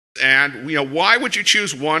and why would you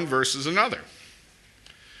choose one versus another?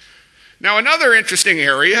 Now, another interesting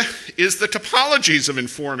area is the topologies of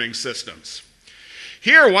informing systems.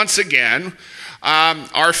 Here, once again,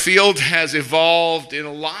 our field has evolved in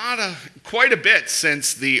quite a bit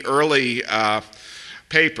since the early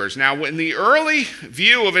papers. Now, in the early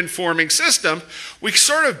view of informing system, we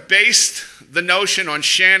sort of based the notion on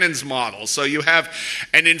Shannon's model. So you have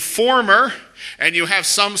an informer, and you have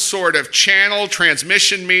some sort of channel,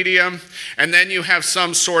 transmission medium, and then you have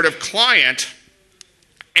some sort of client.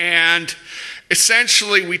 And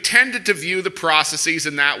essentially, we tended to view the processes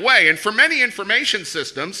in that way. And for many information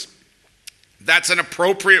systems, that's an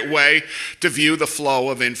appropriate way to view the flow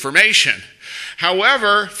of information.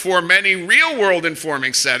 However, for many real-world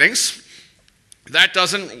informing settings, that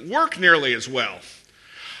doesn't work nearly as well.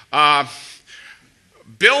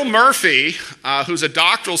 Bill Murphy, who's a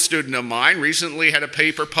doctoral student of mine, recently had a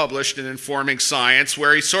paper published in Informing Science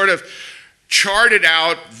where he sort of charted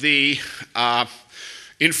out the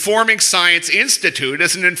Informing Science Institute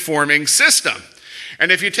as an informing system.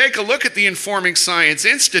 And if you take a look at the Informing Science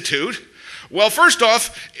Institute, well, first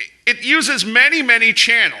off, it uses many, many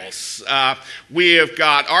channels. We have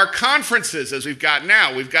got our conferences, as we've got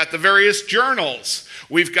now. We've got the various journals.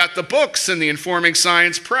 We've got the books in the Informing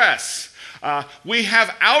Science Press. We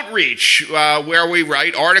have outreach, where we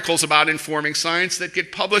write articles about informing science that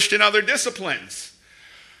get published in other disciplines.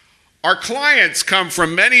 Our clients come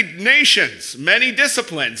from many nations, many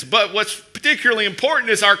disciplines, but what's particularly important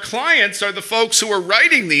is our clients are the folks who are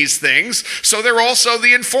writing these things, so they're also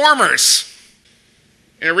the informers.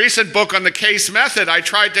 In a recent book on the case method, I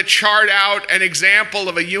tried to chart out an example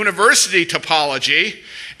of a university topology,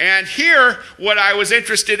 and here what I was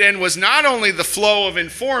interested in was not only the flow of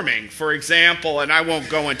informing, for example, and I won't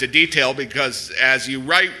go into detail because as you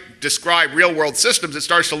describe real-world systems, it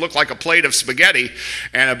starts to look like a plate of spaghetti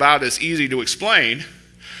and about as easy to explain.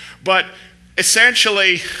 But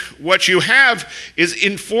essentially, what you have is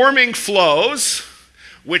informing flows,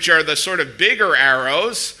 which are the sort of bigger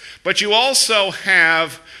arrows, but you also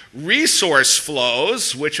have resource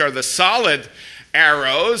flows, which are the solid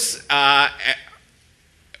arrows. The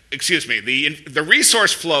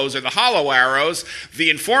resource flows are the hollow arrows,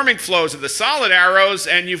 the informing flows are the solid arrows,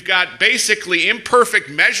 and you've got basically imperfect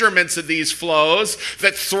measurements of these flows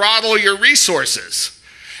that throttle your resources.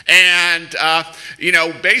 And,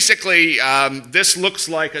 basically, this looks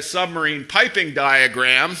like a submarine piping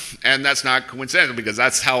diagram, and that's not coincidental because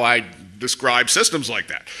that's how I describe systems like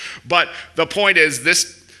that. But the point is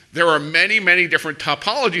there are many, many different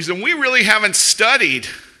topologies, and we really haven't studied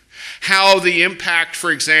how the impact, for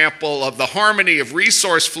example, of the harmony of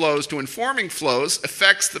resource flows to informing flows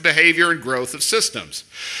affects the behavior and growth of systems.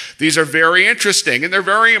 These are very interesting, and they're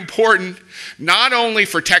very important not only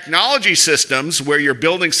for technology systems, where you're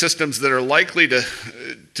building systems that are likely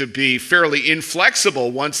to be fairly inflexible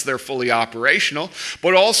once they're fully operational,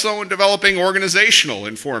 but also in developing organizational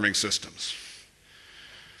informing systems.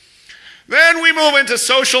 Then we move into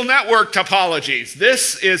social network topologies.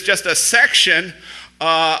 This is just a section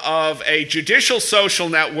of a judicial social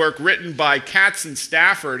network written by Katz and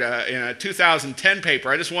Stafford in a 2010 paper.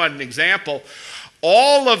 I just wanted an example.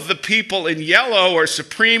 All of the people in yellow are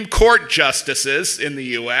Supreme Court justices in the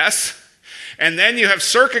US, and then you have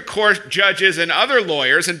circuit court judges and other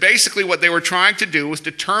lawyers, and basically what they were trying to do was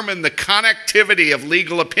determine the connectivity of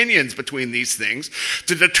legal opinions between these things,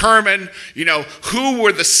 to determine, who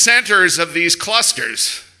were the centers of these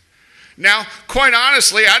clusters. Now, quite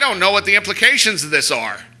honestly, I don't know what the implications of this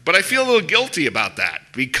are, but I feel a little guilty about that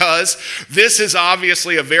because this is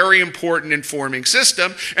obviously a very important informing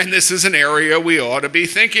system, and this is an area we ought to be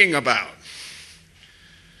thinking about.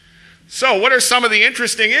 So, what are some of the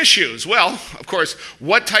interesting issues? Well, of course,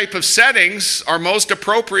 what type of settings are most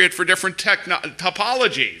appropriate for different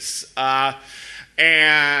topologies?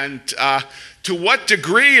 To what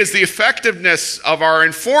degree is the effectiveness of our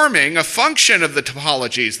informing a function of the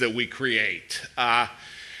topologies that we create?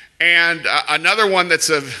 Another one that's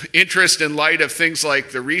of interest in light of things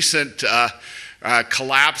like the recent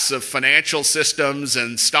collapse of financial systems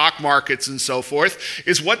and stock markets and so forth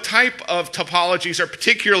is what type of topologies are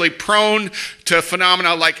particularly prone to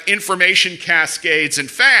phenomena like information cascades and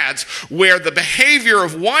fads, where the behavior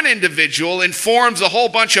of one individual informs a whole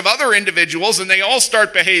bunch of other individuals and they all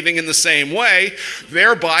start behaving in the same way,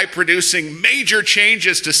 thereby producing major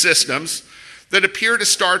changes to systems that appear to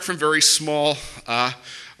start from very small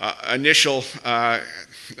initial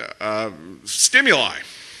stimuli.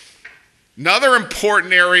 Another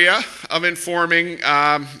important area of informing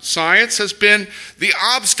science has been the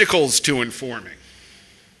obstacles to informing.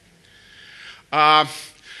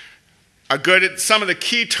 some of the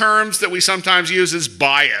key terms that we sometimes use is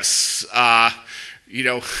bias. The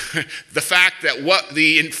fact that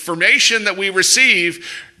the information that we receive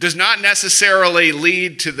does not necessarily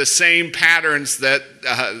lead to the same patterns that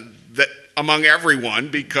among everyone,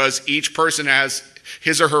 because each person has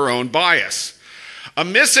his or her own bias. A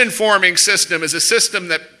misinforming system is a system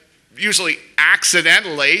that usually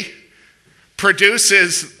accidentally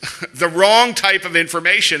produces the wrong type of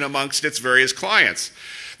information amongst its various clients.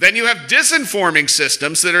 Then you have disinforming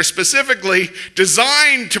systems that are specifically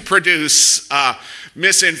designed to produce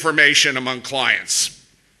misinformation among clients.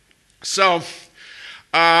 So,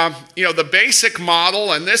 the basic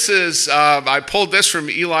model, and this is, I pulled this from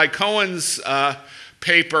Eli Cohen's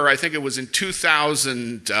paper, I think it was in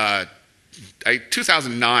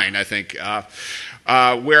 2009, I think,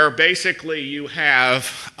 where basically you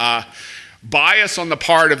have bias on the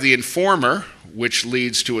part of the informer, which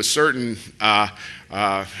leads to a certain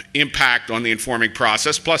impact on the informing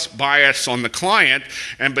process, plus bias on the client,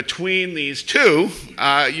 and between these two,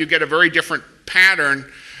 you get a very different pattern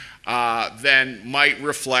than might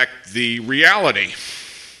reflect the reality.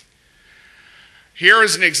 Here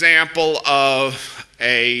is an example of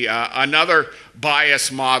another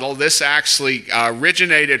bias model. This actually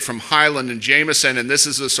originated from Hyland and Jameson, and this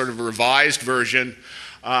is a sort of revised version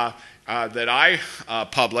that I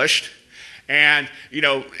published. And,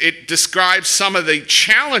 it describes some of the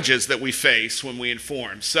challenges that we face when we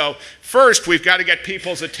inform. So first, we've got to get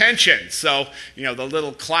people's attention. So, the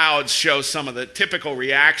little clouds show some of the typical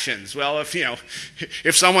reactions. Well,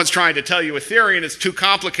 if someone's trying to tell you a theory and it's too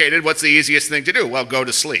complicated, what's the easiest thing to do? Well, go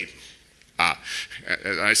to sleep.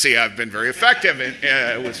 I see I've been very effective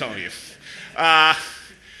with some of you.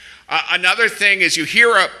 Another thing is you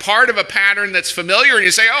hear a part of a pattern that's familiar and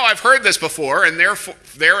you say, oh, I've heard this before, and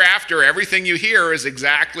thereafter everything you hear is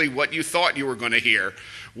exactly what you thought you were going to hear,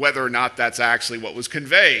 whether or not that's actually what was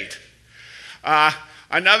conveyed.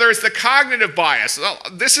 Another is the cognitive bias. Well,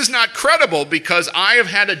 this is not credible because I have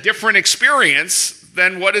had a different experience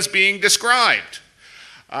than what is being described.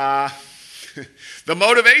 The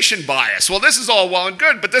motivation bias. Well, this is all well and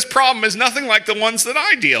good, but this problem is nothing like the ones that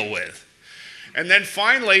I deal with. And then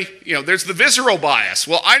finally, there's the visceral bias.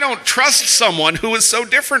 Well, I don't trust someone who is so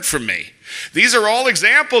different from me. These are all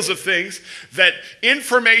examples of things that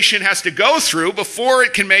information has to go through before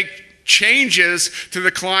it can make changes to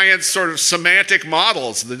the client's sort of semantic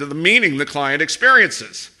models, the meaning the client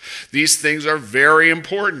experiences. These things are very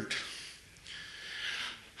important.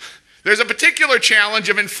 There's a particular challenge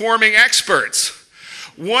of informing experts.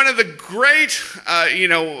 One of the great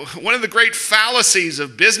fallacies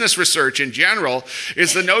of business research in general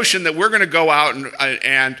is the notion that we're going to go out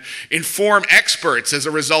and inform experts as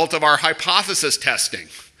a result of our hypothesis testing.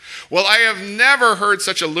 Well, I have never heard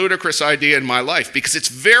such a ludicrous idea in my life, because it's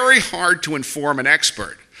very hard to inform an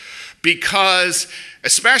expert, because,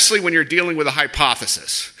 especially when you're dealing with a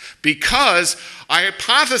hypothesis, because a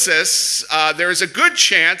hypothesis, there is a good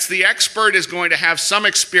chance the expert is going to have some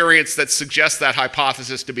experience that suggests that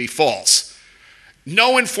hypothesis to be false.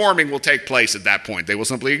 No informing will take place at that point. They will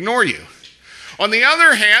simply ignore you. On the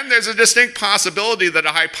other hand, there's a distinct possibility that a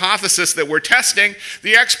hypothesis that we're testing,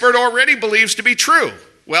 the expert already believes to be true.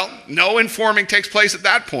 Well, no informing takes place at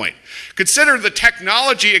that point. Consider the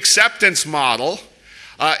technology acceptance model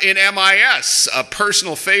in MIS, a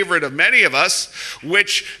personal favorite of many of us,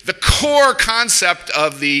 which the core concept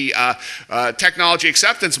of the technology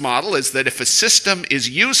acceptance model is that if a system is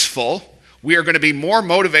useful, we are going to be more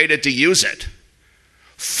motivated to use it.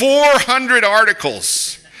 400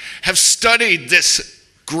 articles have studied this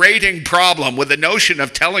grating problem with the notion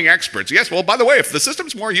of telling experts, yes, well, by the way, if the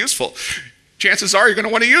system's more useful, chances are you're going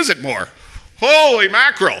to want to use it more. Holy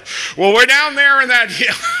mackerel. Well, we're down there in that,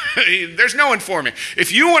 there's no informing.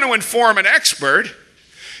 If you want to inform an expert,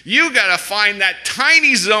 you got to find that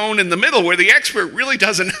tiny zone in the middle where the expert really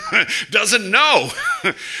doesn't know.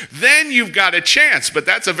 Then you've got a chance, but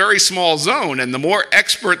that's a very small zone, and the more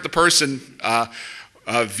expert the person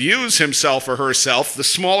views himself or herself, the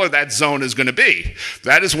smaller that zone is going to be.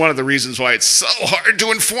 That is one of the reasons why it's so hard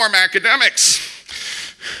to inform academics,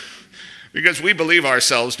 because we believe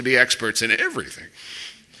ourselves to be experts in everything.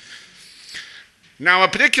 Now, a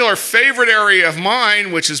particular favorite area of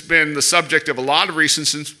mine, which has been the subject of a lot of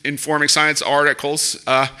recent informing science articles,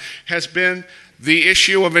 has been the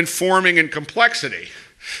issue of informing in complexity.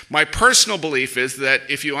 My personal belief is that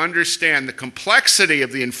if you understand the complexity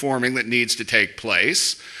of the informing that needs to take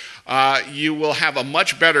place, you will have a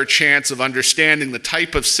much better chance of understanding the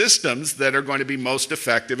type of systems that are going to be most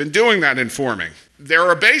effective in doing that informing. There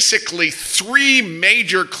are basically three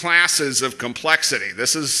major classes of complexity.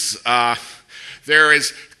 This is There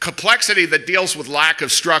is complexity that deals with lack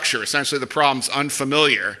of structure. Essentially, the problem's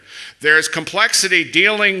unfamiliar. There's complexity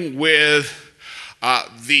dealing with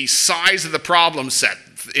the size of the problem set.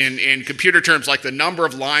 In computer terms, like the number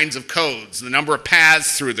of lines of codes, the number of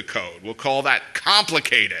paths through the code. We'll call that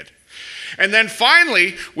complicated. And then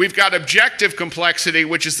finally, we've got objective complexity,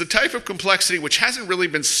 which is the type of complexity which hasn't really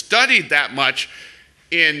been studied that much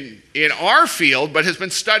in our field, but has been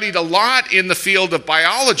studied a lot in the field of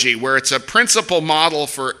biology, where it's a principal model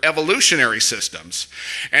for evolutionary systems.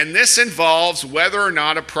 And this involves whether or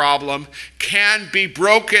not a problem can be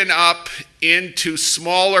broken up into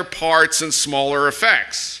smaller parts and smaller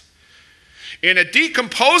effects. In a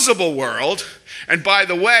decomposable world, and by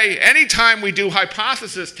the way, anytime we do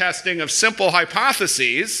hypothesis testing of simple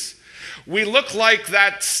hypotheses, we look like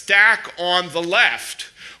that stack on the left,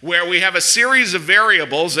 where we have a series of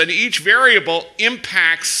variables, and each variable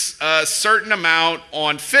impacts a certain amount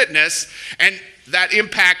on fitness, and that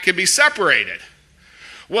impact can be separated.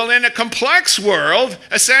 Well, in a complex world,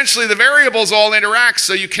 essentially the variables all interact,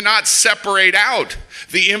 so you cannot separate out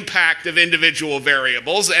the impact of individual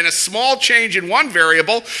variables, and a small change in one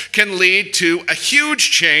variable can lead to a huge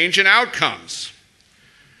change in outcomes.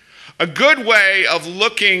 A good way of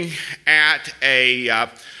looking at a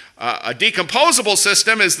decomposable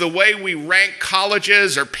system is the way we rank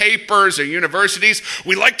colleges or papers or universities.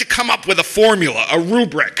 We like to come up with a formula, a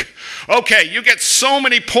rubric. Okay, you get so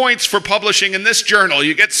many points for publishing in this journal.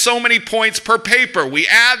 You get so many points per paper. We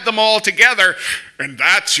add them all together, and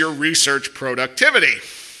that's your research productivity.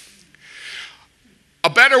 A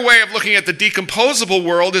better way of looking at the decomposable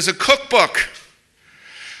world is a cookbook.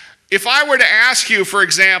 If I were to ask you, for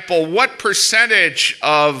example, what percentage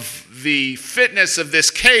of the fitness of this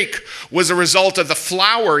cake was a result of the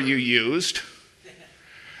flour you used,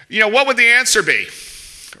 what would the answer be?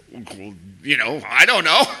 I don't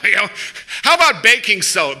know. How about baking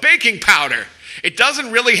soda, baking powder? It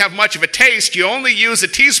doesn't really have much of a taste. You only use a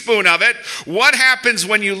teaspoon of it. What happens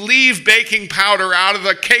when you leave baking powder out of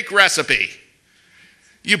the cake recipe?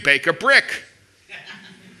 You bake a brick.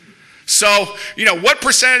 So, what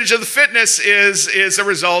percentage of the fitness is a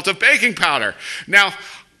result of baking powder? Now,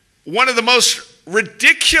 one of the most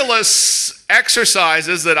ridiculous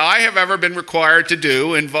exercises that I have ever been required to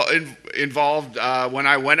do involved when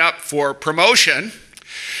I went up for promotion,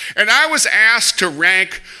 and I was asked to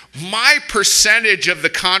rank my percentage of the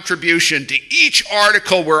contribution to each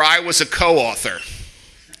article where I was a co-author.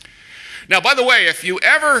 Now, by the way, if you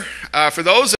ever, for those